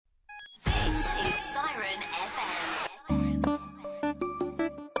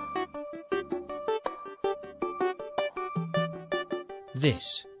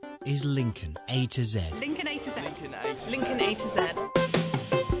This is Lincoln A to Z. Lincoln A to Z. Lincoln A to Z. Lincoln A to Z.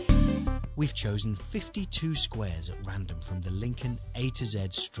 We've chosen 52 squares at random from the Lincoln A to Z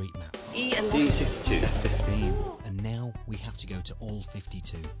street map. E11. D62. 15. And now we have to go to all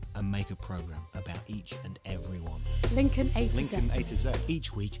 52 and make a programme about each and every one. Lincoln A to Z. Lincoln A to Z.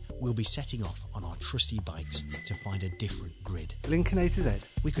 Each week we'll be setting off on our trusty bikes to find a different grid. Lincoln A to Z.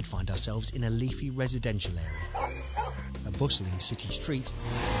 We could find ourselves in a leafy residential area, a bustling city street,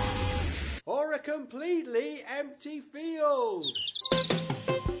 Or a completely empty field.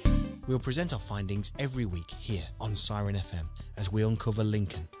 We'll present our findings every week here on Siren FM as we uncover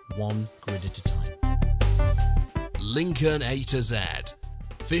Lincoln, one grid at a time. Lincoln A to Z.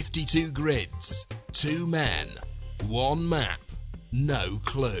 52 grids, 2 men, 1 map, no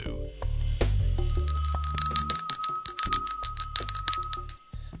clue.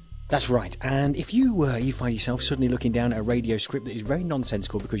 That's right, and if you find yourself suddenly looking down at a radio script that is very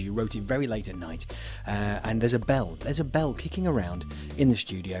nonsensical because you wrote it very late at night, and there's a bell kicking around in the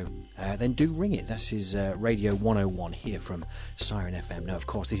studio, then do ring it. This is Radio 101 here from Siren FM. Now, of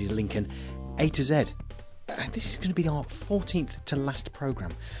course, this is Lincoln A to Z. This is going to be our 14th to last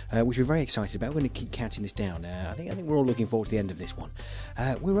programme, which we're very excited about. We're going to keep counting this down. I think we're all looking forward to the end of this one.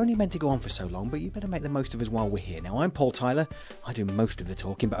 We were only meant to go on for so long, but you better make the most of us while we're here. Now, I'm Paul Tyler. I do most of the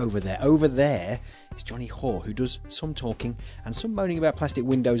talking, but over there is Johnny Hoare, who does some talking and some moaning about plastic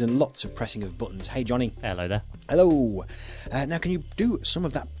windows and lots of pressing of buttons. Hey, Johnny. Hello there. Hello. Now, can you do some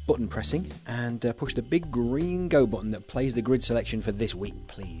of that button pressing and push the big green go button that plays the grid selection for this week,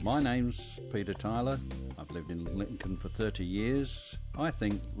 please? My name's Peter Tyler. I've lived in Lincoln for 30 years. I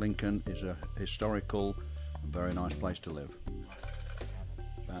think Lincoln is a historical and very nice place to live.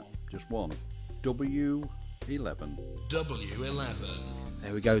 Just one. W11. W11.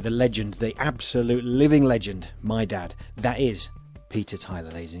 There we go, the legend, the absolute living legend, my dad. That is Peter Tyler,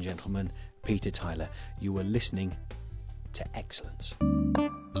 ladies and gentlemen. Peter Tyler. You were listening to excellence.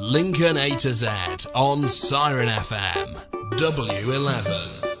 Lincoln A to Z on Siren FM.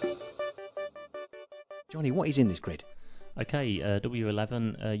 W11. Johnny, what is in this grid? Okay,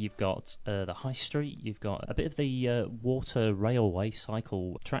 W11, you've got the High Street, you've got a bit of the water railway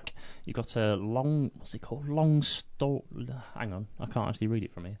cycle track, you've got a long hang on, I can't actually read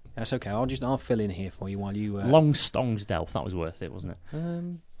it from here. That's okay, I'll fill in here for you while you... Longstongsdelf, that was worth it, wasn't it?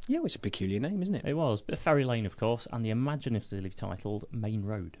 Yeah, it's a peculiar name, isn't it? It was, bit of Ferry Lane, of course, and the imaginatively titled Main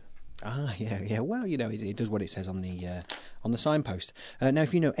Road. Ah, yeah. Well, you know, it does what it says on the signpost. Now,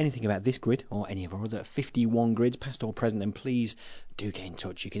 if you know anything about this grid or any of our other 51 grids, past or present, then please do get in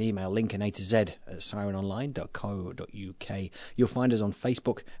touch. You can email Lincoln A to Z at sirenonline.co.uk. You'll find us on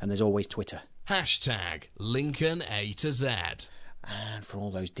Facebook, and there's always Twitter. Hashtag Lincoln A to Z. And for all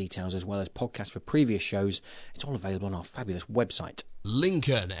those details, as well as podcasts for previous shows, it's all available on our fabulous website,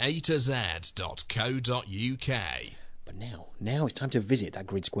 lincolnatoz.co.uk. But now it's time to visit that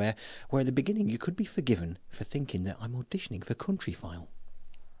grid square where at the beginning you could be forgiven for thinking that I'm auditioning for Countryfile.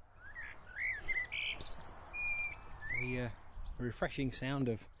 A refreshing sound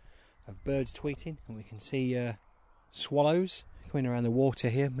of birds tweeting, and we can see swallows going around the water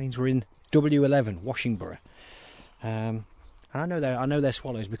here. It means we're in W11, Washington. And I know they're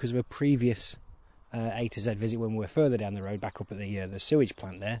swallows because of a previous A to Z visit when we were further down the road, back up at the sewage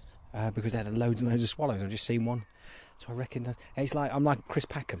plant there, because they had loads and loads of swallows. I've just seen one. So I reckon I'm like Chris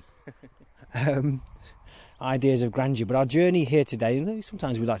Packham. Ideas of grandeur. But our journey here today,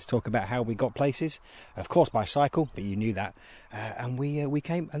 sometimes we like to talk about how we got places, of course by cycle, but you knew that. And we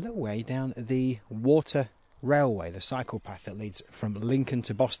came a little way down the water railway, the cycle path that leads from Lincoln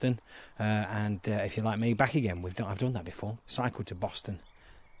to Boston, and if you're like me, back again. I've done that before. Cycle to Boston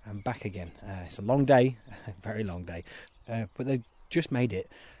and back again. It's a long day, a very long day, but they've just made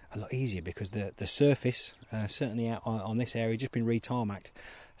it a lot easier because the surface, certainly out on this area, just been re-tarmacked.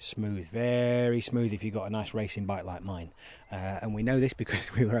 Smooth, very smooth if you've got a nice racing bike like mine. And we know this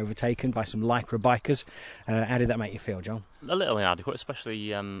because we were overtaken by some Lycra bikers. How did that make you feel, John? A little inadequate,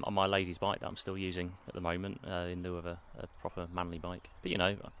 especially on my lady's bike that I'm still using at the moment, in lieu of a proper manly bike. But you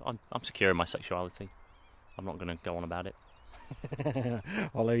know, I'm secure in my sexuality. I'm not going to go on about it.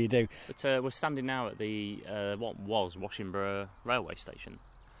 Although you do. But we're standing now at the what was Washington railway station.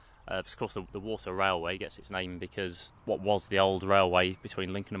 Of course, the water railway gets its name because what was the old railway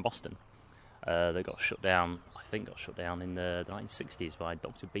between Lincoln and Boston. They got shut down, I think got shut down in the 1960s by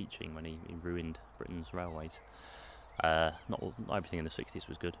Dr. Beeching when he ruined Britain's railways. Not everything in the 60s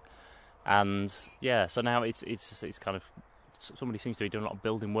was good. And yeah, so now it's kind of, somebody seems to be doing a lot of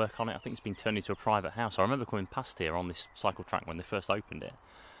building work on it. I think it's been turned into a private house. I remember coming past here on this cycle track when they first opened it,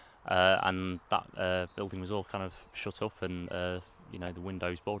 and that building was all kind of shut up and the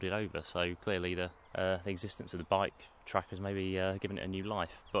windows boarded over. So clearly the existence of the bike track has maybe given it a new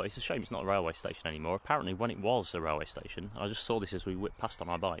life. But it's a shame it's not a railway station anymore. Apparently when it was a railway station, I just saw this as we whipped past on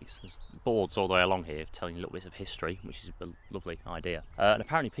our bikes, there's boards all the way along here telling little bits of history, which is a lovely idea. And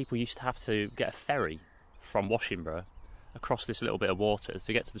apparently people used to have to get a ferry from Washingborough across this little bit of water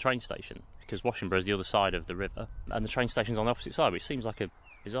to get to the train station, because Washingborough is the other side of the river and the train station's on the opposite side, which seems like a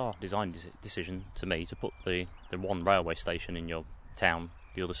bizarre design decision to me, to put the one railway station in your town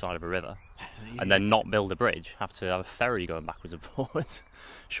the other side of a river and then not build a bridge, have to have a ferry going backwards and forwards.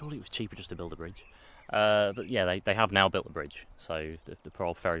 Surely it was cheaper just to build a bridge. But yeah, they have now built a bridge, so the poor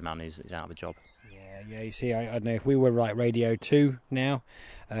old ferryman is out of a job. Yeah, you see, I don't know, if we were like Radio 2 now,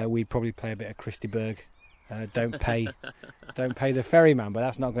 we'd probably play a bit of Christy Berg. Don't pay the ferryman, but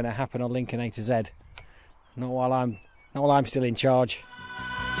that's not going to happen on Lincoln A to Z. Not while I'm still in charge.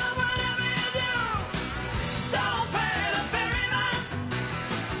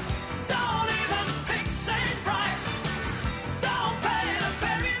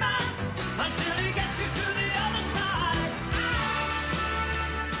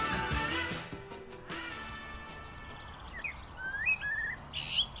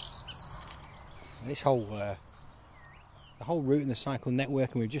 This whole the whole route in the cycle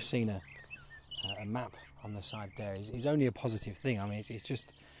network, and we've just seen a map on the side there, is only a positive thing. I mean, it's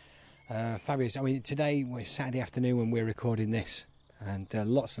just fabulous. I mean, today was Saturday afternoon when we're recording this, and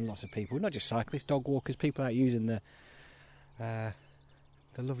lots and lots of people, not just cyclists, dog walkers, people out using the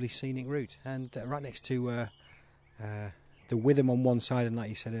lovely scenic route, and right next to the Witham on one side, and like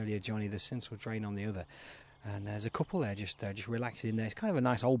you said earlier, Johnny, the Sincil Drain on the other. And there's a couple there just relaxing in there. It's kind of a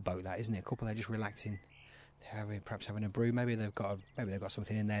nice old boat, that, isn't it? A couple there just relaxing. They're perhaps having a brew. Maybe they've got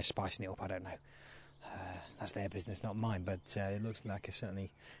something in there spicing it up. I don't know. That's their business, not mine. But it looks like a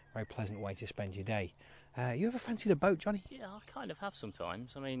certainly very pleasant way to spend your day. You ever fancied a boat, Johnny? Yeah, I kind of have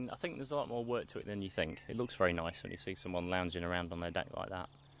sometimes. I mean, I think there's a lot more work to it than you think. It looks very nice when you see someone lounging around on their deck like that.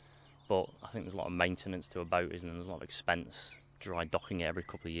 But I think there's a lot of maintenance to a boat, isn't there? There's a lot of expense. Dry docking it every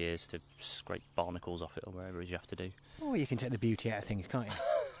couple of years to scrape barnacles off it or whatever it is you have to do. Oh, you can take the beauty out of things, can't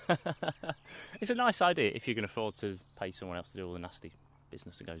you? It's a nice idea if you can afford to pay someone else to do all the nasty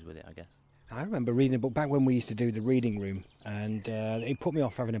business that goes with it, I guess. I remember reading a book back when we used to do the reading room, and it put me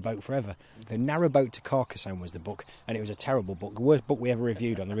off having a boat forever. The Narrow Boat to Carcassonne was the book, and it was a terrible book, the worst book we ever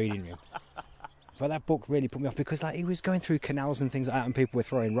reviewed on the reading room. But that book really put me off because he was going through canals and things like that, and people were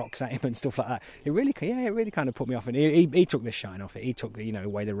throwing rocks at him and stuff like that. It really kind of put me off, and he took the shine off it. He took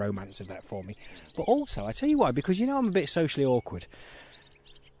away the romance of that for me. But also, I tell you why, because I'm a bit socially awkward.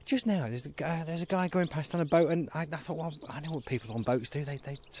 Just now, there's a guy going past on a boat, and I thought, well, I know what people on boats do. They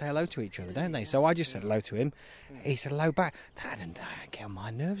say hello to each other, don't they? So I just said hello to him. He said hello back. That didn't get on my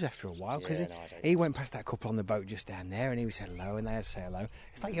nerves after a while, because he went past that couple on the boat just down there, and he said hello, and they had to say hello.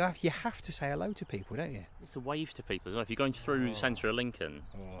 It's like you have to say hello to people, don't you? It's a wave to people as well. If you're going through the centre of Lincoln,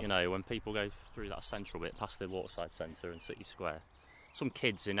 when people go through that central bit, past the Waterside Centre and City Square, some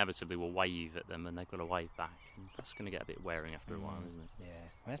kids inevitably will wave at them, and they've got to wave back. And that's going to get a bit wearing after a while, isn't it? Yeah,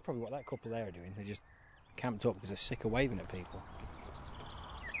 well, that's probably what that couple there are doing. They're just camped up because they're sick of waving at people.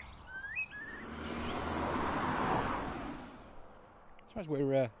 So as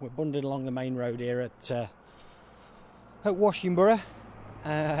we're bundling along the main road here at Washingborough,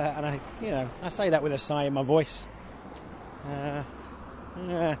 and I say that with a sigh in my voice.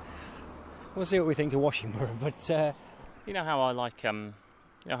 We'll see what we think to Washingborough, but. You know how I like to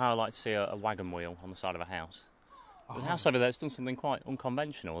see a wagon wheel on the side of a house. There's a house over there that's done something quite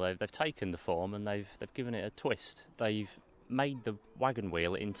unconventional. They've taken the form and they've given it a twist. They've made the wagon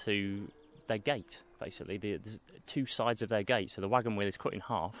wheel into their gate. Basically, there's two sides of their gate, so the wagon wheel is cut in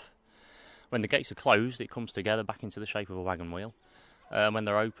half. When the gates are closed, it comes together back into the shape of a wagon wheel. When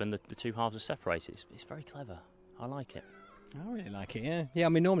they're open, the two halves are separated. It's very clever. I like it. I really like it. Yeah. Yeah. I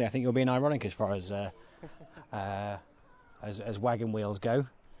mean, normally I think you're being ironic as far as. As wagon wheels go,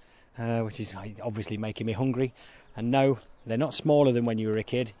 which is obviously making me hungry. And no, they're not smaller than when you were a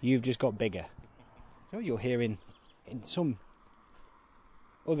kid. You've just got bigger. So you're hearing in some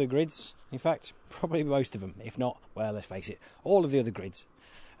other grids, in fact, probably most of them, if not, well, let's face it, all of the other grids.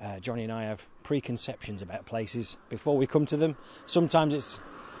 Johnny and I have preconceptions about places before we come to them. Sometimes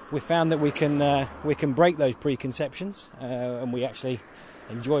we found that we can break those preconceptions, and we actually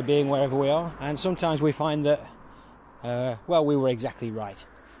enjoy being wherever we are. And sometimes we find that we were exactly right.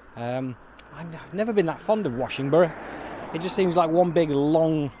 I've never been that fond of Washingborough. It just seems like one big,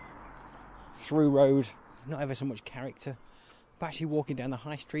 long through road, not ever so much character. But actually walking down the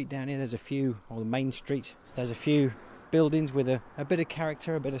high street down here, or the main street, there's a few buildings with a bit of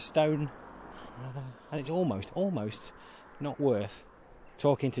character, a bit of stone. And it's almost not worth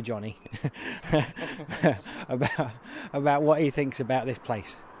talking to Johnny about what he thinks about this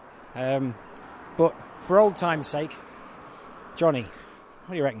place. But for old time's sake, Johnny,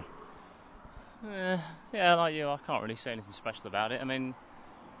 what do you reckon? Yeah, like you, I can't really say anything special about it. I mean,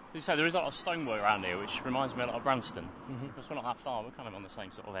 as you say, there is a lot of stonework around here, which reminds me a lot of Branston. Because we're not that far, we're kind of on the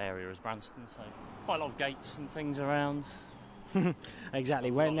same sort of area as Branston, so quite a lot of gates and things around.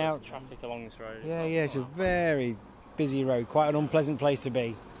 Exactly. Where now? Traffic along this road. Yeah, it's a very busy road, quite an unpleasant place to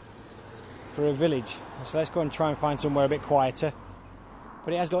be for a village. So let's go and try and find somewhere a bit quieter.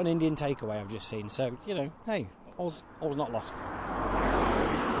 But it has got an Indian takeaway, I've just seen, so, you know, hey, all's not lost.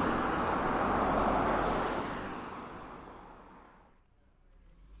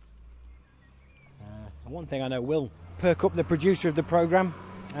 One thing I know will perk up the producer of the programme,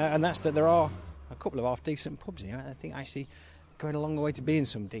 and that's that there are a couple of half-decent pubs here. I think actually going a long way to being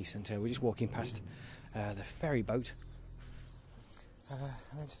some decent. We're just walking past the ferry boat.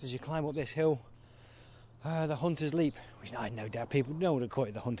 And just as you climb up this hill, the Hunter's Leap, which I no doubt people know would have called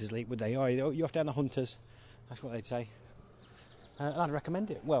it the Hunter's Leap, would they? Oh, you're off down the Hunters. That's what they'd say. And I'd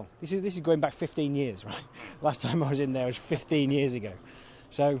recommend it. Well, this is going back 15 years, right? Last time I was in there was 15 years ago.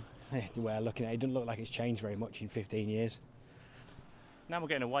 So, well, looking at it, doesn't look like it's changed very much in 15 years. Now we're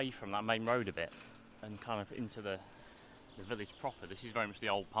getting away from that main road a bit and kind of into the village proper. This is very much the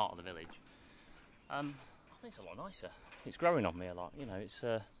old part of the village. I think it's a lot nicer. It's growing on me a lot. You know, it's.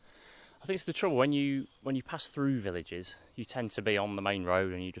 I think it's the trouble when you pass through villages, you tend to be on the main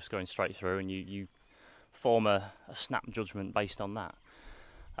road and you're just going straight through, and you form a snap judgment based on that.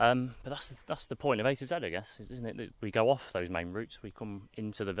 But that's the point of A to Z, I guess, isn't it? That we go off those main routes, we come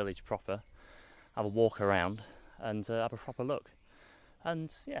into the village proper, have a walk around, and have a proper look.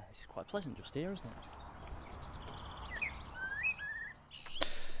 And yeah, it's quite pleasant just here, isn't it?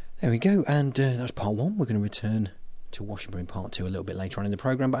 There we go, and that was part one. We're going to return to Washington in part two a little bit later on in the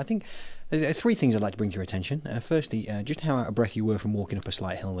programme, but I think there are three things I'd like to bring to your attention. Firstly, just how out of breath you were from walking up a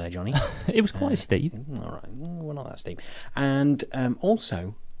slight hill there, Johnny. It was quite steep. All right, well, not that steep. And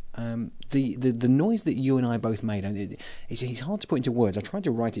also, the noise that you and I both made, it's hard to put into words. I tried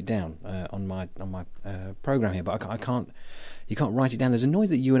to write it down on my programme here, but I can't. You can't write it down. There's a noise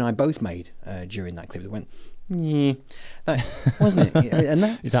that you and I both made during that clip that went, yeah, that, wasn't it? And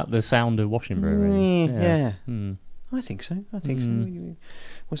that, is that the sound of Washington, really? Yeah. I think so.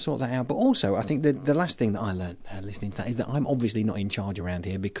 We'll sort that out. But also, I think the last thing that I learned listening to that is that I'm obviously not in charge around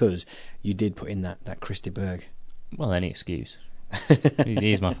here because you did put in that Christy Berg. Well, any excuse.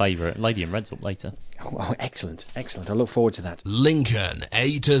 He's my favourite. Lady in Red's up later. Oh, excellent. I look forward to that. Lincoln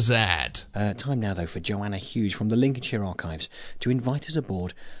A to Z. Time now, though, for Joanna Hughes from the Lincolnshire Archives to invite us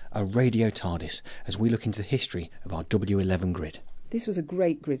aboard a Radio TARDIS as we look into the history of our W11 grid. This was a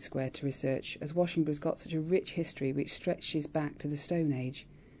great grid square to research, as Washington's got such a rich history which stretches back to the Stone Age.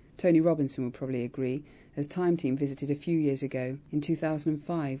 Tony Robinson will probably agree, as Time Team visited a few years ago, in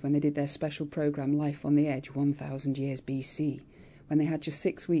 2005, when they did their special programme Life on the Edge 1000 years BC, when they had just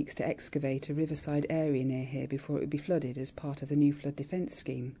 6 weeks to excavate a riverside area near here before it would be flooded as part of the new flood defence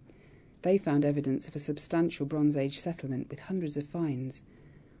scheme. They found evidence of a substantial Bronze Age settlement with hundreds of finds.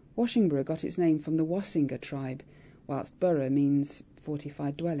 Washingborough got its name from the Wasinga tribe, whilst borough means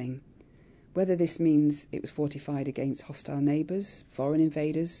fortified dwelling. Whether this means it was fortified against hostile neighbours, foreign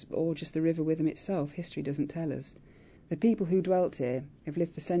invaders, or just the River Witham itself, history doesn't tell us. The people who dwelt here have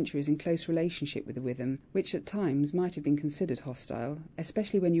lived for centuries in close relationship with the Witham, which at times might have been considered hostile,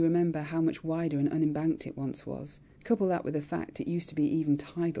 especially when you remember how much wider and unembanked it once was. Couple that with the fact it used to be even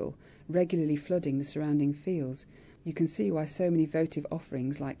tidal, regularly flooding the surrounding fields. You can see why so many votive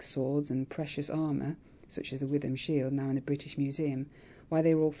offerings like swords and precious armour, such as the Witham Shield now in the British Museum, why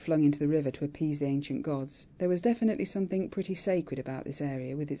they were all flung into the river to appease the ancient gods. There was definitely something pretty sacred about this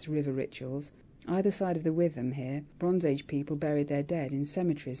area with its river rituals. Either side of the Witham here, Bronze Age people buried their dead in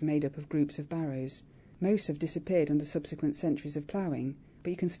cemeteries made up of groups of barrows. Most have disappeared under subsequent centuries of ploughing, but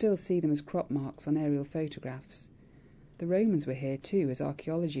you can still see them as crop marks on aerial photographs. The Romans were here too, as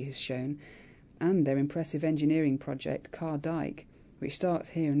archaeology has shown, and their impressive engineering project, Carr Dyke, which starts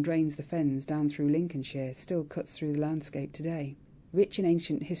here and drains the fens down through Lincolnshire, still cuts through the landscape today. Rich in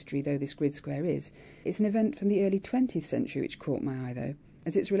ancient history though this grid square is, it's an event from the early 20th century which caught my eye though,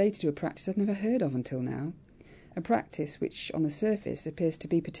 as it's related to a practice I'd never heard of until now. A practice which, on the surface, appears to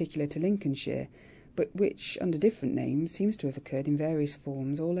be particular to Lincolnshire, but which, under different names, seems to have occurred in various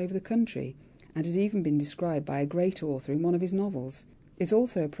forms all over the country, and has even been described by a great author in one of his novels. It's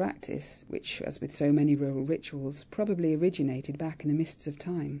also a practice which, as with so many rural rituals, probably originated back in the mists of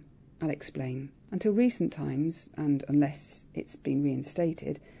time. I'll explain. Until recent times, and unless it's been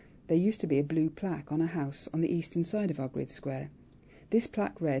reinstated, there used to be a blue plaque on a house on the eastern side of our grid square. This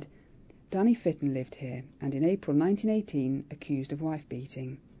plaque read, "Danny Fitton lived here, and in April 1918 accused of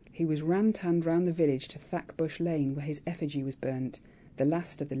wife-beating. He was rantanned round the village to Thackbush Lane, where his effigy was burnt, the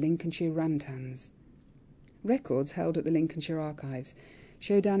last of the Lincolnshire Rantans." Records held at the Lincolnshire Archives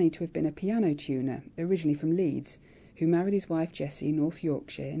show Danny to have been a piano tuner, originally from Leeds, who married his wife Jessie in North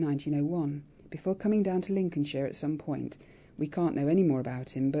Yorkshire in 1901, before coming down to Lincolnshire at some point. We can't know any more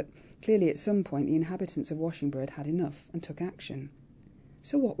about him, but clearly at some point the inhabitants of Washingborough had enough and took action.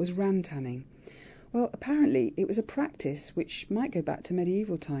 So what was rantanning? Well, apparently it was a practice which might go back to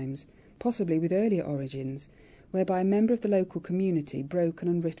medieval times, possibly with earlier origins, whereby a member of the local community broke an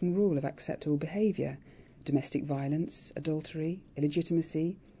unwritten rule of acceptable behaviour: domestic violence, adultery,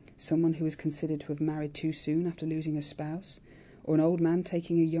 illegitimacy, someone who was considered to have married too soon after losing a spouse, or an old man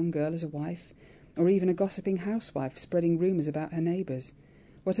taking a young girl as a wife, or even a gossiping housewife spreading rumours about her neighbours.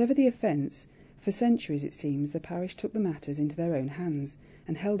 Whatever the offence, for centuries it seems the parish took the matters into their own hands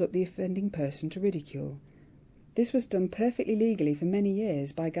and held up the offending person to ridicule. This was done perfectly legally for many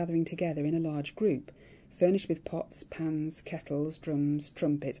years by gathering together in a large group, furnished with pots, pans, kettles, drums,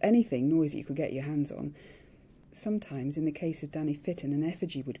 trumpets, anything noisy you could get your hands on. Sometimes, in the case of Danny Fitton, an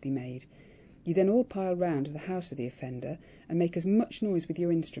effigy would be made. You then all pile round to the house of the offender and make as much noise with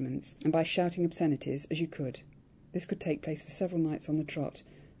your instruments and by shouting obscenities as you could. This could take place for several nights on the trot,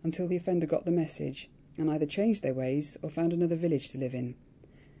 until the offender got the message and either changed their ways or found another village to live in.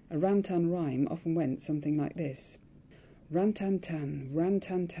 A rantan rhyme often went something like this: Rantan-tan,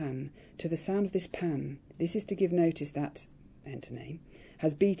 to the sound of this pan, this is to give notice that, enter name,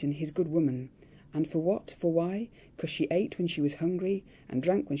 has beaten his good woman. And for what, for why? 'Cause she ate when she was hungry and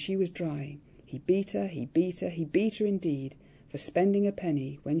drank when she was dry. He beat her, he beat her, he beat her indeed, for spending a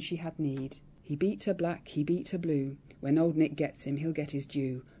penny when she had need. He beat her black, he beat her blue, when old Nick gets him he'll get his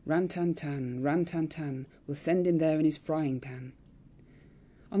due. Rantan-tan, we'll send him there in his frying pan.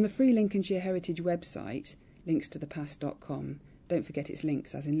 On the Free Lincolnshire Heritage website, linkstothepast.com, don't forget it's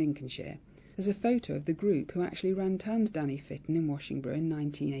links as in Lincolnshire, there's a photo of the group who actually rantanned Danny Fitton in Washingborough in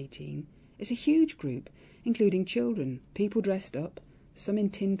 1918. It's a huge group, including children, people dressed up, some in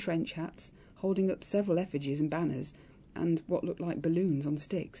tin trench hats, holding up several effigies and banners, and what looked like balloons on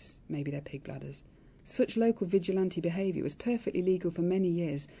sticks, maybe they're pig bladders. Such local vigilante behaviour was perfectly legal for many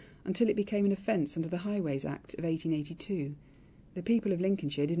years, until it became an offence under the Highways Act of 1882. The people of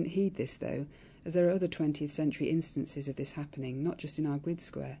Lincolnshire didn't heed this, though, as there are other 20th century instances of this happening, not just in our grid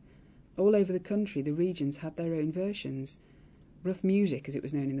square. All over the country the regions had their own versions. Rough music, as it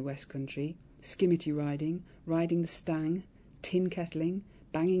was known in the West Country, skimmity riding, riding the stang, tin kettling,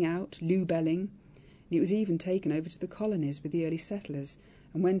 banging out, loo-belling. It was even taken over to the colonies with the early settlers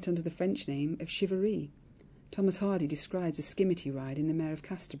and went under the French name of charivari. Thomas Hardy describes a skimmity ride in The Mayor of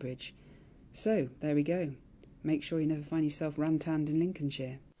Casterbridge. So, there we go. Make sure you never find yourself rantanned in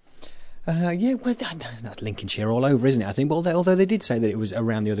Lincolnshire. Yeah, well, that's Lincolnshire all over, isn't it? I think. Well, although they did say that it was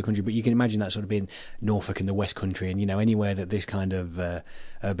around the other country, but you can imagine that sort of being Norfolk and the West Country, and anywhere that this kind of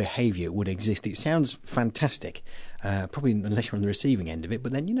behaviour would exist. It sounds fantastic, probably unless you're on the receiving end of it.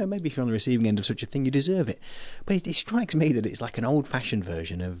 But then, maybe if you're on the receiving end of such a thing, you deserve it. But it strikes me that it's like an old-fashioned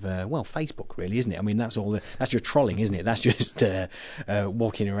version of Facebook, really, isn't it? I mean, that's your trolling, isn't it? That's just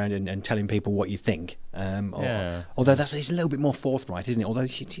walking around and telling people what you think. Yeah. Although it's a little bit more forthright, isn't it? Although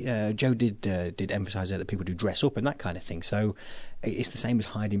Joe did emphasise that people do dress up and that kind of thing. So it's the same as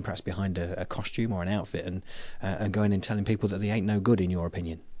hiding perhaps behind a costume or an outfit and going and telling people that they ain't no good, in your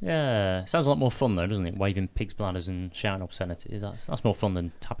opinion. Yeah, sounds a lot more fun though, doesn't it? Waving pig's bladders and shouting obscenities. That's more fun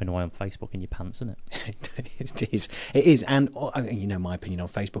than tapping away on Facebook in your pants, isn't it? It is. And my opinion on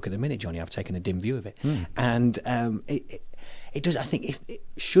Facebook at the minute, Johnny, I've taken a dim view of it. And it does. I think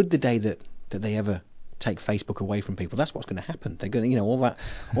should the day that they ever take Facebook away from people, that's what's going to happen. They're going to, all that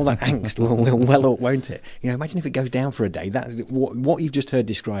angst will well up, won't it? Imagine if it goes down for a day. That's what you've just heard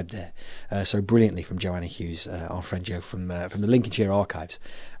described there so brilliantly from Joanna Hughes, our friend Jo from the Lincolnshire Archives.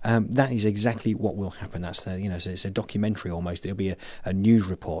 That is exactly what will happen. That's it's a documentary almost. It'll be a news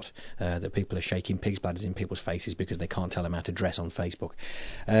report that people are shaking pig's bladders in people's faces because they can't tell them how to dress on Facebook.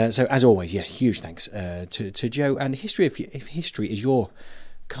 So as always, huge thanks to Jo. And if history is your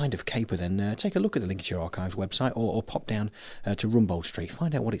kind of caper, then take a look at the Lincolnshire Archives website or pop down to Rumbold Street.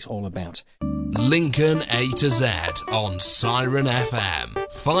 Find out what it's all about. Lincoln A to Z on Siren FM.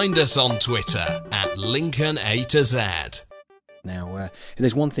 Find us on Twitter at Lincoln A to Z. Now, if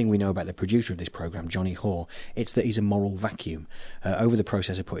there's one thing we know about the producer of this programme, Johnny Hoare, it's that he's a moral vacuum. Over the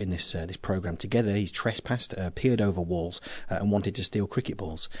process of putting this programme together, he's trespassed, peered over walls and wanted to steal cricket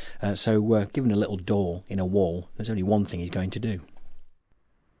balls. So given a little door in a wall, there's only one thing he's going to do.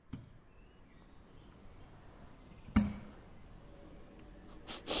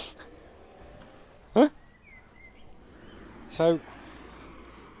 So,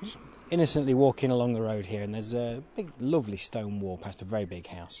 just innocently walking along the road here, and there's a big, lovely stone wall past a very big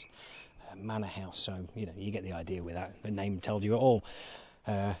house, a manor house. So you get the idea with that. The name tells you it all.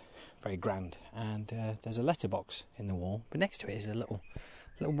 Very grand. And there's a letterbox in the wall, but next to it is a little,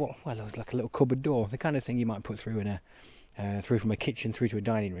 it was like a little cupboard door, the kind of thing you might put through through from a kitchen through to a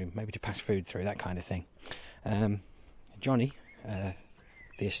dining room, maybe to pass food through, that kind of thing. Johnny,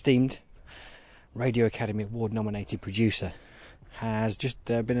 the esteemed Radio Academy Award nominated producer, has just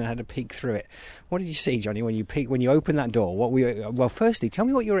been and had a peek through it. What did you see, Johnny, when you opened that door? Firstly, tell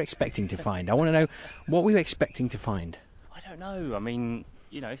me what you were expecting to find. I want to know, what were you expecting to find? I don't know. I mean,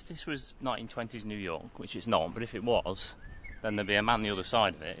 if this was 1920s New York, which it's not, but if it was, then there'd be a man on the other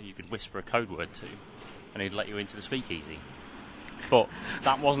side of it who you could whisper a code word to, and he'd let you into the speakeasy. But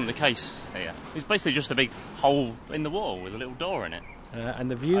that wasn't the case here. It's basically just a big hole in the wall with a little door in it. And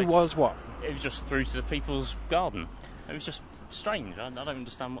the view was what? It was just through to the people's garden. It was just strange. I don't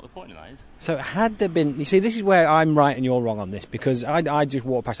understand what the point of that is. So had there been... You see, this is where I'm right and you're wrong on this, because I just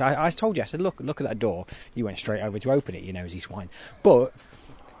walked past. I told you, I said, look at that door. You went straight over to open it, you nosy swine. But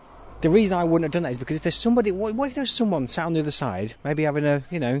the reason I wouldn't have done that is because if there's somebody... What if there's someone sat on the other side, maybe having a,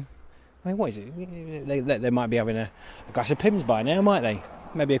 I mean, what is it? They might be having a glass of Pimm's by now, might they?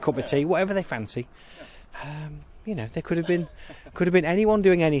 Maybe a cup of tea, whatever they fancy. There could have been anyone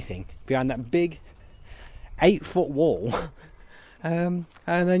doing anything behind that big 8-foot wall, and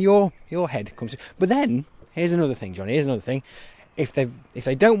then your head comes. But then here's another thing, Johnny. Here's another thing. If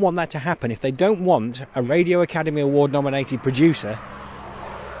they don't want that to happen, if they don't want a Radio Academy Award nominated producer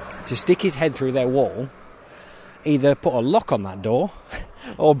to stick his head through their wall, either put a lock on that door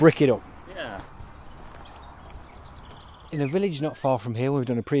or brick it up. Yeah. In a village not far from here, we've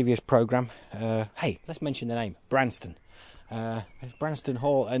done a previous programme. Hey, let's mention the name, Branston. There's Branston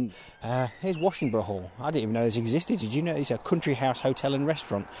Hall, and here's Washingborough Hall. I didn't even know this existed. Did you know it's a country house, hotel and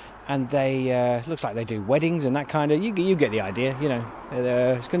restaurant? And they looks like they do weddings and that kind of. You get the idea.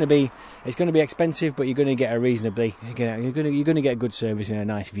 It's going to be expensive, but you're going to get a reasonably. You're going to get good service and a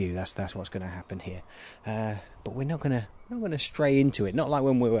nice view. That's what's going to happen here. But we're not going to stray into it. Not like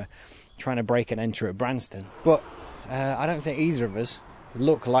when we were trying to break and enter at Branston. But I don't think either of us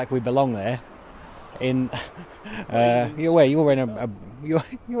look like we belong there. You're wearing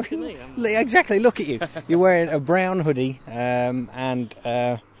exactly. Look at you. You're wearing a brown hoodie and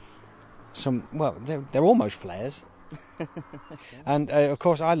some. Well, they're almost flares. And of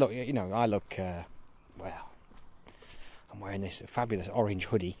course, I look. I'm wearing this fabulous orange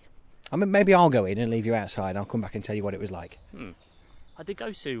hoodie. I mean, maybe I'll go in and leave you outside. I'll come back and tell you what it was like. I did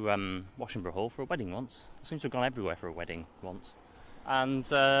go to Washingborough Hall for a wedding once. I seem to have gone everywhere for a wedding once.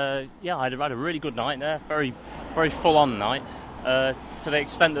 And I had a really good night there, very, very full-on night, to the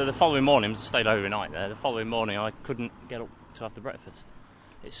extent that the following morning, I stayed overnight there, the following morning I couldn't get up to have the breakfast.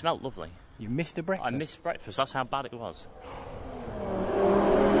 It smelt lovely. You missed the breakfast? I missed breakfast, that's how bad it was.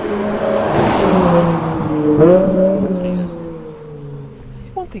 Jesus.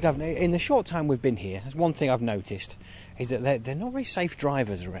 One thing in the short time we've been here, there's one thing I've noticed, is that they're not very safe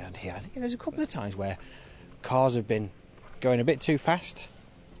drivers around here. I think there's a couple of times where cars have been going a bit too fast,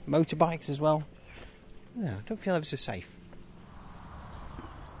 motorbikes as well. No, I don't feel ever so safe.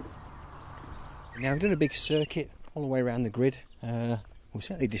 Now, we've done a big circuit all the way around the grid. We've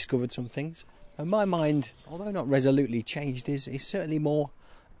certainly discovered some things. And my mind, although not resolutely changed, is certainly more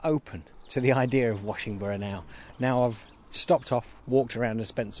open to the idea of Washingborough now. Now I've stopped off, walked around and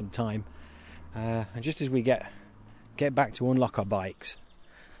spent some time. And just as we get back to unlock our bikes,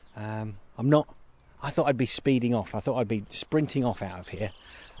 I thought I'd be speeding off. I thought I'd be sprinting off out of here,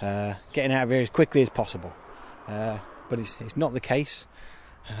 getting out of here as quickly as possible. But it's not the case,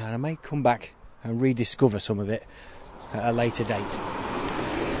 and I may come back and rediscover some of it at a later date.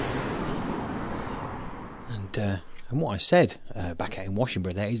 And what I said back out in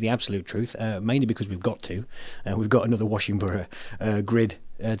Washingborough there is the absolute truth, mainly because we've got to. We've got another Washingborough grid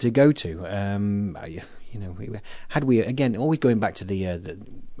to go to. Had we again, always going back to the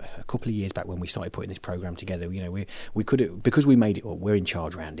a couple of years back when we started putting this programme together, we could have, because we made it, we're in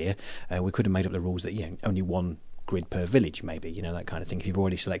charge around here, we could have made up the rules that only one grid per village, maybe, that kind of thing. If you've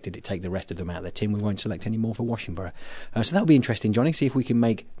already selected it, take the rest of them out of the tin. We won't select any more for Washingborough. So that'll be interesting, Johnny. See if we can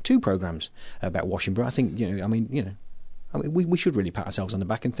make 2 programmes about Washingborough. I think we should really pat ourselves on the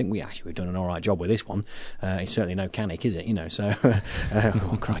back and think we've done an all right job with this one. It's certainly no Canic, is it? So,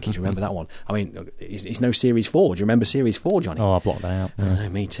 oh, crikey, do you remember that one? I mean, it's no Series 4. Do you remember Series 4, Johnny? Oh, I blocked that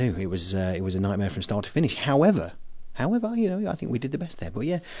out. Me too. It was a nightmare from start to finish. However, However, I think we did the best there. But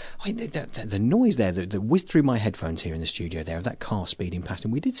yeah, the noise there that whizzed through my headphones here in the studio there of that car speeding past,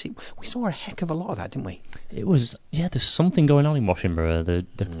 and we saw a heck of a lot of that, didn't we? It was, there's something going on in Washington. The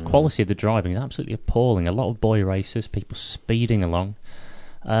quality of the driving is absolutely appalling. A lot of boy racers, people speeding along.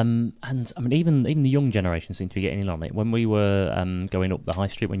 And I mean, even the young generation seemed to be getting in on it. When we were going up the high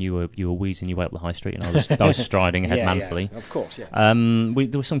street, when you were wheezing your way up the high street, and I was striding ahead manfully. Yeah, of course, yeah.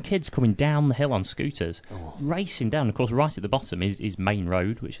 There were some kids coming down the hill on scooters, racing down. Of course, right at the bottom is Main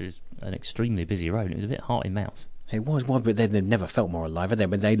Road, which is an extremely busy road. It was a bit heart in mouth. It was, but they've never felt more alive, have they?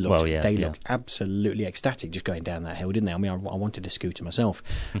 But they looked absolutely ecstatic just going down that hill, didn't they? I mean, I wanted a scooter myself.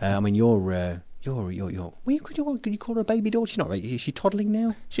 I mean, you're could you call her a baby doll? She's not right. Is she toddling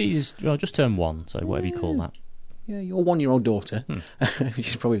now? She's just turned 1, so whatever you call that. Yeah, your 1-year-old daughter, which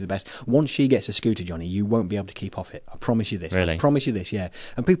is probably the best. Once she gets a scooter, Johnny, you won't be able to keep off it. I promise you this. Really? I promise you this, yeah.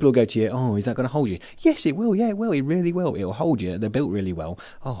 And people will go to you, oh, is that going to hold you? Yes, it will. Yeah, it will. It really will. It'll hold you. They're built really well.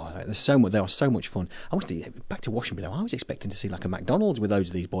 Oh, they are so much fun. Back to Washington, though, I was expecting to see like a McDonald's with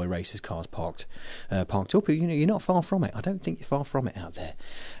loads of these boy racers cars parked up. You're not far from it. I don't think you're far from it out there.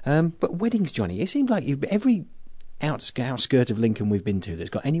 But weddings, Johnny, it seems like every outskirt of Lincoln we've been to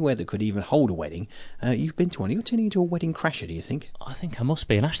that's got anywhere that could even hold a wedding, you've been to one. You're turning into a wedding crasher, do you think? I think I must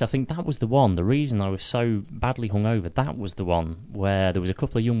be. And actually, I think that was the one. The reason I was so badly hungover, that was the one where there was a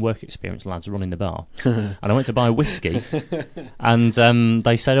couple of young work experience lads running the bar. And I went to buy a whiskey. And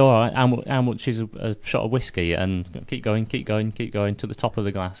they said, all right, how much is a shot of whiskey? And keep going to the top of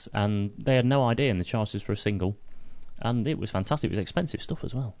the glass. And they had no idea, and the charges for a single. And it was fantastic. It was expensive stuff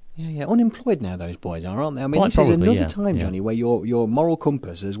as well. Yeah. Unemployed now, those boys are, aren't they? I mean, Quite this probably, is another time, Johnny, where your moral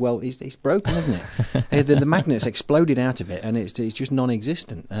compass as well is broken, isn't it? the magnet's exploded out of it, and it's just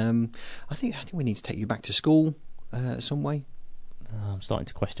non-existent. I think we need to take you back to school some way. I'm starting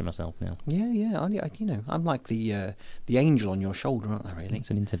to question myself now. Yeah. I'm like the angel on your shoulder, aren't I? Really, it's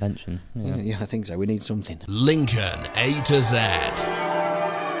an intervention. Yeah, I think so. We need something. Lincoln A to Z.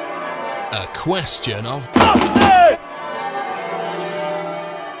 A question of.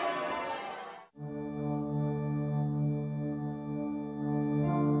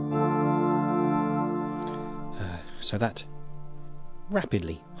 So that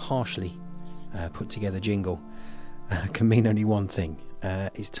rapidly, harshly put together jingle can mean only one thing.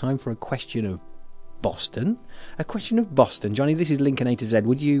 It's time for a question of Boston. A question of Boston. Johnny, this is Lincoln A to Z.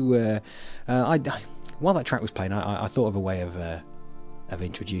 Would you... while that track was playing, I thought of a way of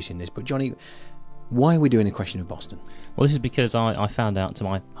introducing this. But Johnny, why are we doing a question of Boston? Well, this is because I found out to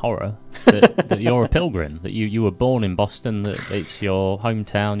my horror that you're a pilgrim, that you were born in Boston, that it's your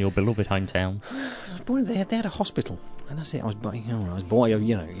hometown, your beloved hometown. I was born there. They had a hospital, and that's it. I was born.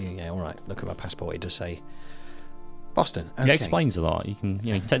 Yeah, all right. Look at my passport. It does say Boston. Okay. It explains a lot. You can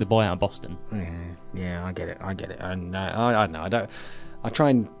take the boy out of Boston. Yeah, I get it. And I don't know. I don't. I try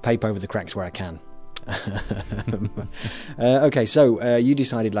and paper over the cracks where I can. Okay, so you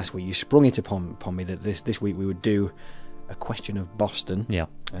decided last week, you sprung it upon me that this week we would do a question of Boston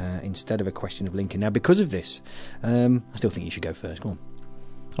instead of a question of Lincoln. Now, because of this, I still think you should go first. Go on.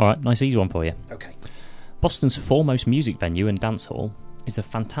 All right, nice easy one for you. Okay. Boston's foremost music venue and dance hall is the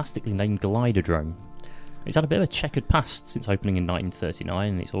fantastically named Gliderdome. It's had a bit of a checkered past since opening in 1939,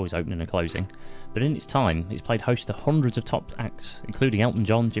 and it's always opening and closing. But in its time, it's played host to hundreds of top acts, including Elton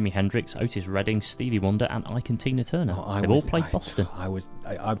John, Jimi Hendrix, Otis Redding, Stevie Wonder, and Ike and Tina Turner. They've all played Boston.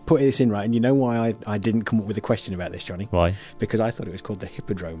 I put this in right, and you know why I didn't come up with a question about this, Johnny? Why? Because I thought it was called the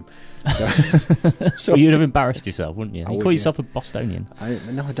Hippodrome. So you'd have embarrassed yourself, wouldn't you? You call yourself a Bostonian.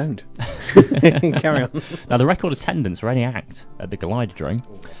 No, I don't. Carry on. Now, the record attendance for any act at the Gliderdome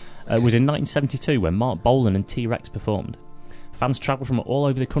was in 1972 when Mark Bolan and T-Rex performed. Fans travelled from all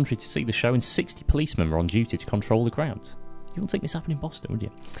over the country to see the show, and 60 policemen were on duty to control the crowds. You wouldn't think this happened in Boston, would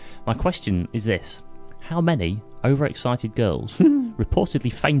you? My question is this. How many overexcited girls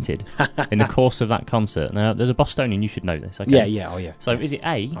reportedly fainted in the course of that concert? Now, there's a Bostonian, you should know this, okay? Yeah. So is it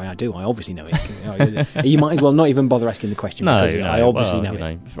A? I do, I obviously know it. You might as well not even bother asking the question. No, I obviously know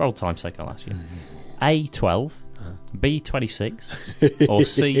it. For old time's sake, I'll ask you. A, 12, B, 26, or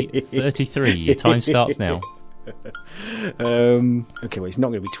C, 33? Your time starts now. Okay, well, it's not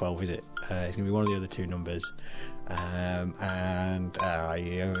going to be 12, is it? It's going to be one of the other two numbers. Let's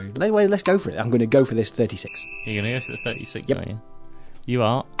go for it. I'm going to go for this 36. You're going to go for the 36, yep. Are you? You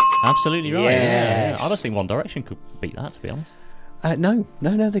are absolutely right. Yes. Yeah. I don't think One Direction could beat that, to be honest. No,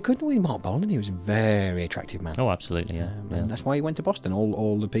 they couldn't. With Mark Bolan, he was a very attractive man. Oh, absolutely, yeah. And that's why he went to Boston.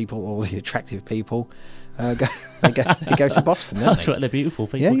 All the attractive people go to Boston. Don't That's they? where the beautiful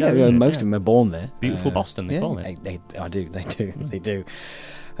people go. Yeah. Most of them are born there. Beautiful Boston, they call it. They do.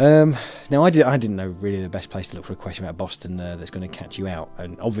 Now, I didn't know really the best place to look for a question about Boston that's going to catch you out.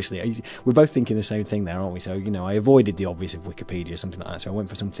 And obviously, we're both thinking the same thing there, aren't we? So, I avoided the obvious of Wikipedia, something like that. So I went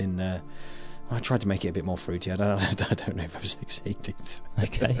for something... I tried to make it a bit more fruity. I don't know if I've succeeded.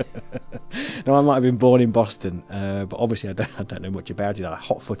 Okay. No, I might have been born in Boston, but obviously I don't know much about it. I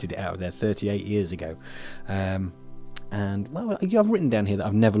hot-footed it out of there 38 years ago. And, well, I've written down here that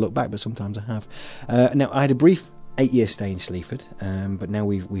I've never looked back, but sometimes I have. Now, I had a brief 8-year stay in Sleaford, but now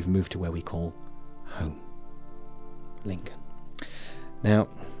we've moved to where we call home, Lincoln. Now,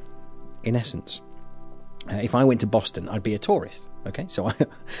 in essence, if I went to Boston, I'd be a tourist. Okay, so I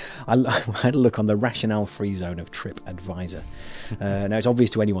had a look on the rationale-free zone of TripAdvisor. Now, it's obvious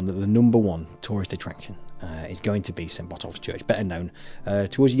to anyone that the number one tourist attraction is going to be St Botolph's Church, better known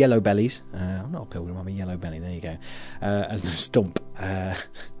to us yellow bellies. I'm not a pilgrim, I'm a yellow belly, there you go, as the stump.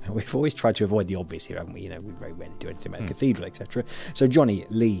 We've always tried to avoid the obvious here, haven't we? We very rarely do anything about the cathedral, etc. So, Johnny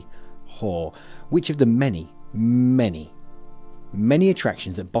Lee Hoare, which of the many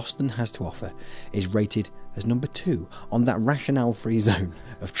attractions that Boston has to offer is rated as number 2 on that rationale-free zone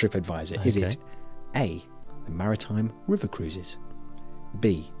of TripAdvisor? Okay. Is it A, the Maritime River Cruises,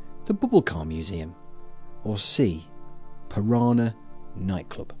 B, the Bubble Car Museum, or C, Piranha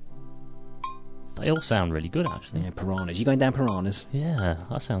Nightclub? They all sound really good, actually. Yeah, piranhas. You going down piranhas? Yeah,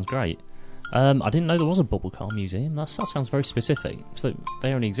 that sounds great. I didn't know there was a Bubble Car Museum. That sounds very specific. So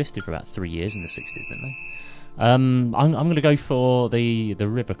they only existed for about 3 years in the 60s, didn't they? I'm going to go for the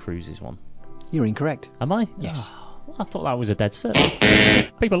River Cruises one. You're incorrect. Am I? Yes. Oh, I thought that was a dead cert.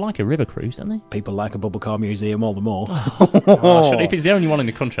 People like a river cruise, don't they? People like a Bubble Car Museum all the more. If it's the only one in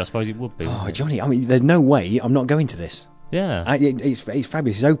the country, I suppose it would be. Oh, Johnny, I mean, there's no way I'm not going to this. Yeah. It's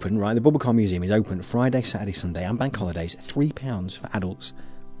fabulous. It's open, right? The Bubble Car Museum is open Friday, Saturday, Sunday and bank holidays. £3 for adults,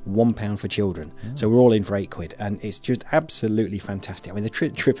 £1 for children. Yeah. So we're all in for £8, and it's just absolutely fantastic. I mean, the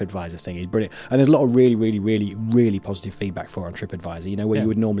TripAdvisor thing is brilliant, and there's a lot of really, really, really, really positive feedback for it on TripAdvisor. Where you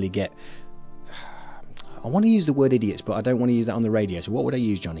would normally get... I want to use the word idiots, but I don't want to use that on the radio. So what would I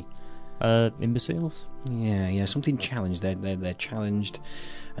use, Johnny? Imbeciles? Yeah, something challenged. They're challenged.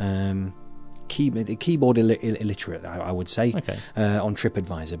 Keyboard illiterate, I would say, okay. On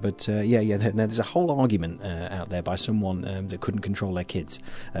TripAdvisor. But there's a whole argument out there by someone that couldn't control their kids,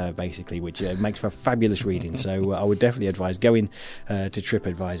 basically, which makes for fabulous reading. So I would definitely advise going to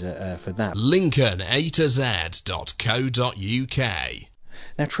TripAdvisor for that. LincolnAtoZ.co.uk.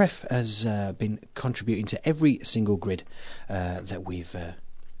 Now, Treff has been contributing to every single grid that we've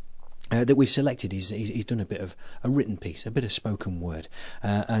selected. He's done a bit of a written piece, a bit of spoken word,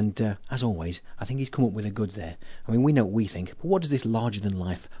 and as always, I think he's come up with a good there. I mean, we know what we think, but what does this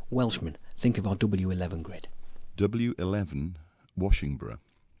larger-than-life Welshman think of our W11 grid? W11, Washingborough.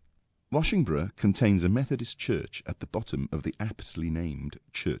 Washingborough contains a Methodist church at the bottom of the aptly named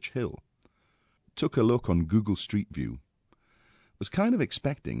Church Hill. Took a look on Google Street View. Was kind of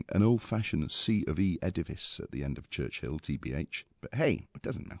expecting an old-fashioned C of E edifice at the end of Church Hill, TBH, but hey, it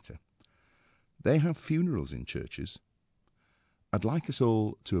doesn't matter. They have funerals in churches. I'd like us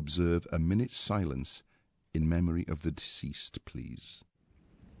all to observe a minute's silence in memory of the deceased, please.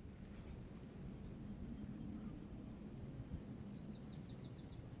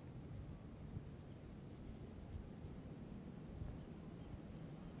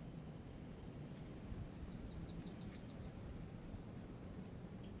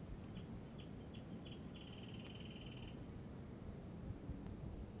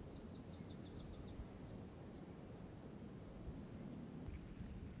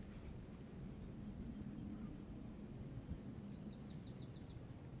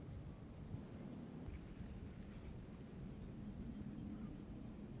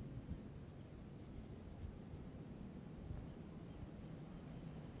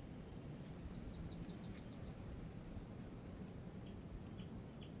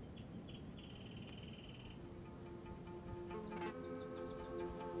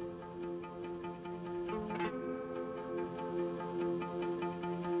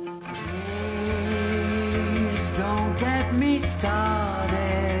 Don't get me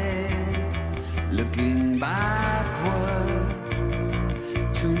started looking backwards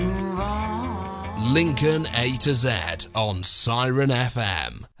to move on. Lincoln A to Z on Siren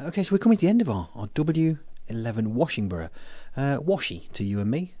FM. Okay, so we're coming to the end of our W11 Washingborough. Washy to you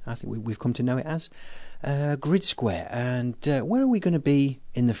and me, I think we've come to know it as. Grid Square, and where are we going to be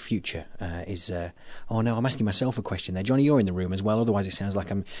in the future? Oh no, I'm asking myself a question there. Johnny, you're in the room as well, otherwise it sounds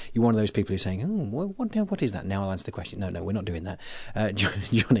like you're one of those people who's saying, what is that? Now I'll answer the question. No, we're not doing that.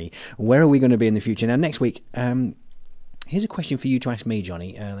 Johnny, where are we going to be in the future? Now, next week, here's a question for you to ask me,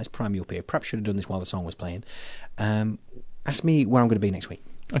 Johnny. Let's prime you up here. Perhaps should have done this while the song was playing. Ask me where I'm going to be next week.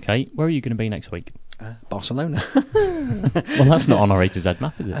 Okay, where are you going to be next week? Barcelona. Well, that's not on our A to Z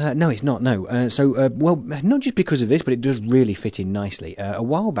map, is it? No, it's not, no. Well, not just because of this, but it does really fit in nicely. A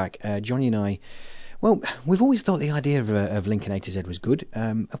while back, Johnny and I... Well, we've always thought the idea of Lincoln A to Z was good.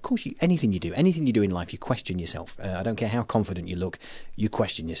 Of course, anything you do in life, you question yourself. I don't care how confident you look, you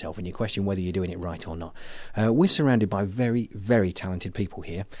question yourself, and you question whether you're doing it right or not. We're surrounded by very, very talented people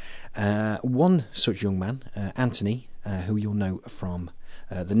here. One such young man, Anthony, who you'll know from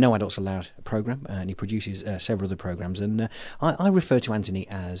the No Adults Allowed programme, and he produces several other programmes. And I refer to Anthony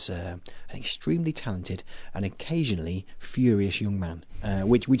as an extremely talented and occasionally furious young man,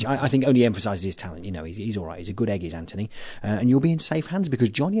 which I think only emphasises his talent. You know, he's all right. He's a good egg, is Anthony. And you'll be in safe hands because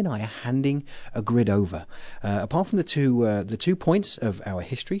Johnny and I are handing a grid over. Apart from the 2 points of our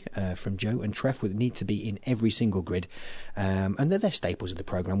history from Joe and Treff that need to be in every single grid, and they're staples of the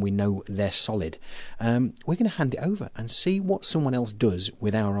programme. We know they're solid. We're going to hand it over and see what someone else does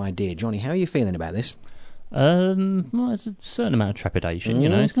with our idea. Johnny, how are you feeling about this? Well, there's a certain amount of trepidation. You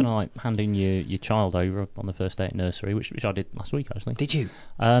know, it's kind of like handing your child over on the first day at nursery, which I did last week actually. Did you?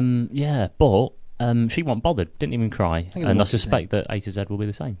 Yeah, but she wasn't bothered, didn't even cry, and I suspect that A to Z will be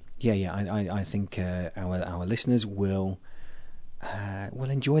the same. Yeah. I think our listeners will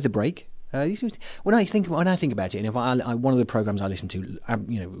enjoy the break. When I think about it, and if one of the programmes I listen to,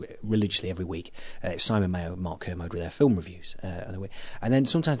 religiously every week, Simon Mayo, Mark Kermode with their film reviews, and then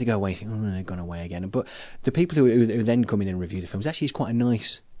sometimes they go away and think, oh, they've gone away again. But the people who then come in and review the films, actually, it's quite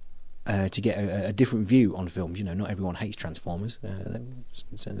nice to get a different view on films. You know, not everyone hates Transformers.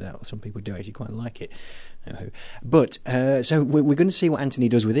 Turns out some people do actually quite like it. But so we're going to see what Anthony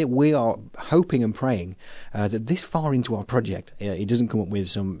does with it. We are hoping and praying that this far into our project, he doesn't come up with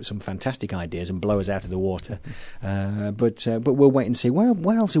some fantastic ideas and blow us out of the water. But we'll wait and see.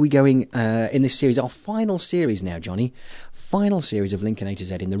 Where else are we going in this series? Our final series now, Johnny. Final series of Lincoln A to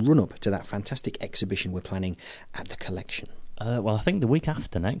Z in the run-up to that fantastic exhibition we're planning at the Collection. Well, I think the week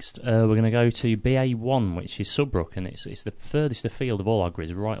after next, we're going to go to BA1, which is Subbrook, and it's the furthest afield of all our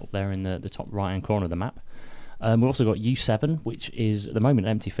grids, right up there in the top right-hand corner of the map. We've also got U7, which is, at the moment,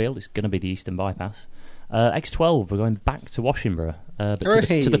 an empty field. It's going to be the Eastern Bypass. X12, we're going back to Washingborough, but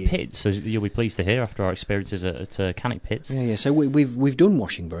to the pits, as you'll be pleased to hear after our experiences at Cannock Pits. Yeah. So we've done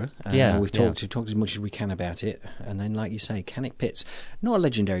Washingborough. We've talked as much as we can about it, and then, like you say, Cannock Pits, not a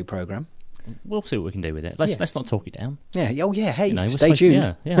legendary programme. We'll see what we can do with it. Let's not talk it down. Yeah. Oh, yeah. Hey, stay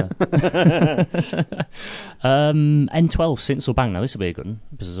tuned. Yeah. N12 Sinsel Bank. Now, this will be a good one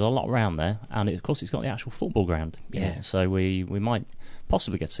because there's a lot around there, and of course, it's got the actual football ground. Yeah. So we might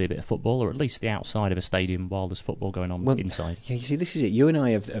possibly get to see a bit of football, or at least the outside of a stadium while there's football going on inside. Yeah, you see, this is it. You and I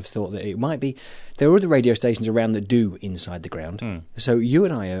have thought that it might be... There are other radio stations around that do inside the ground. So you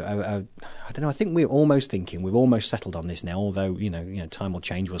and I are I don't know, I think we're almost thinking, we've almost settled on this now, although, you know, time will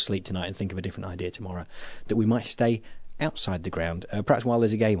change, we'll sleep tonight and think of a different idea tomorrow, that we might stay outside the ground, perhaps while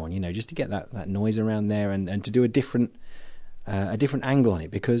there's a game on, just to get that noise around there and to do a different angle on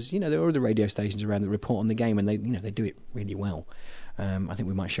it, because, there are other radio stations around that report on the game and they do it really well. I think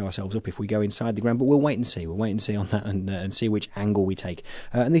we might show ourselves up if we go inside the ground, but we'll wait and see. We'll wait and see on that and see which angle we take.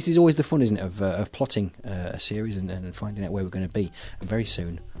 And this is always the fun, isn't it, of plotting a series and finding out where we're going to be. And very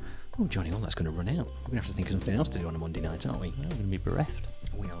soon, oh, Johnny, all that's going to run out. We're going to have to think of something else to do on a Monday night, aren't we? We're going to be bereft.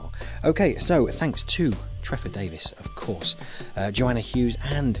 We are. Okay, so thanks to Trevor Davis, of course, Joanna Hughes,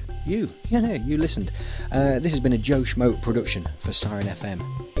 and you. Yeah, you listened. This has been a Joe Schmoke production for Siren FM.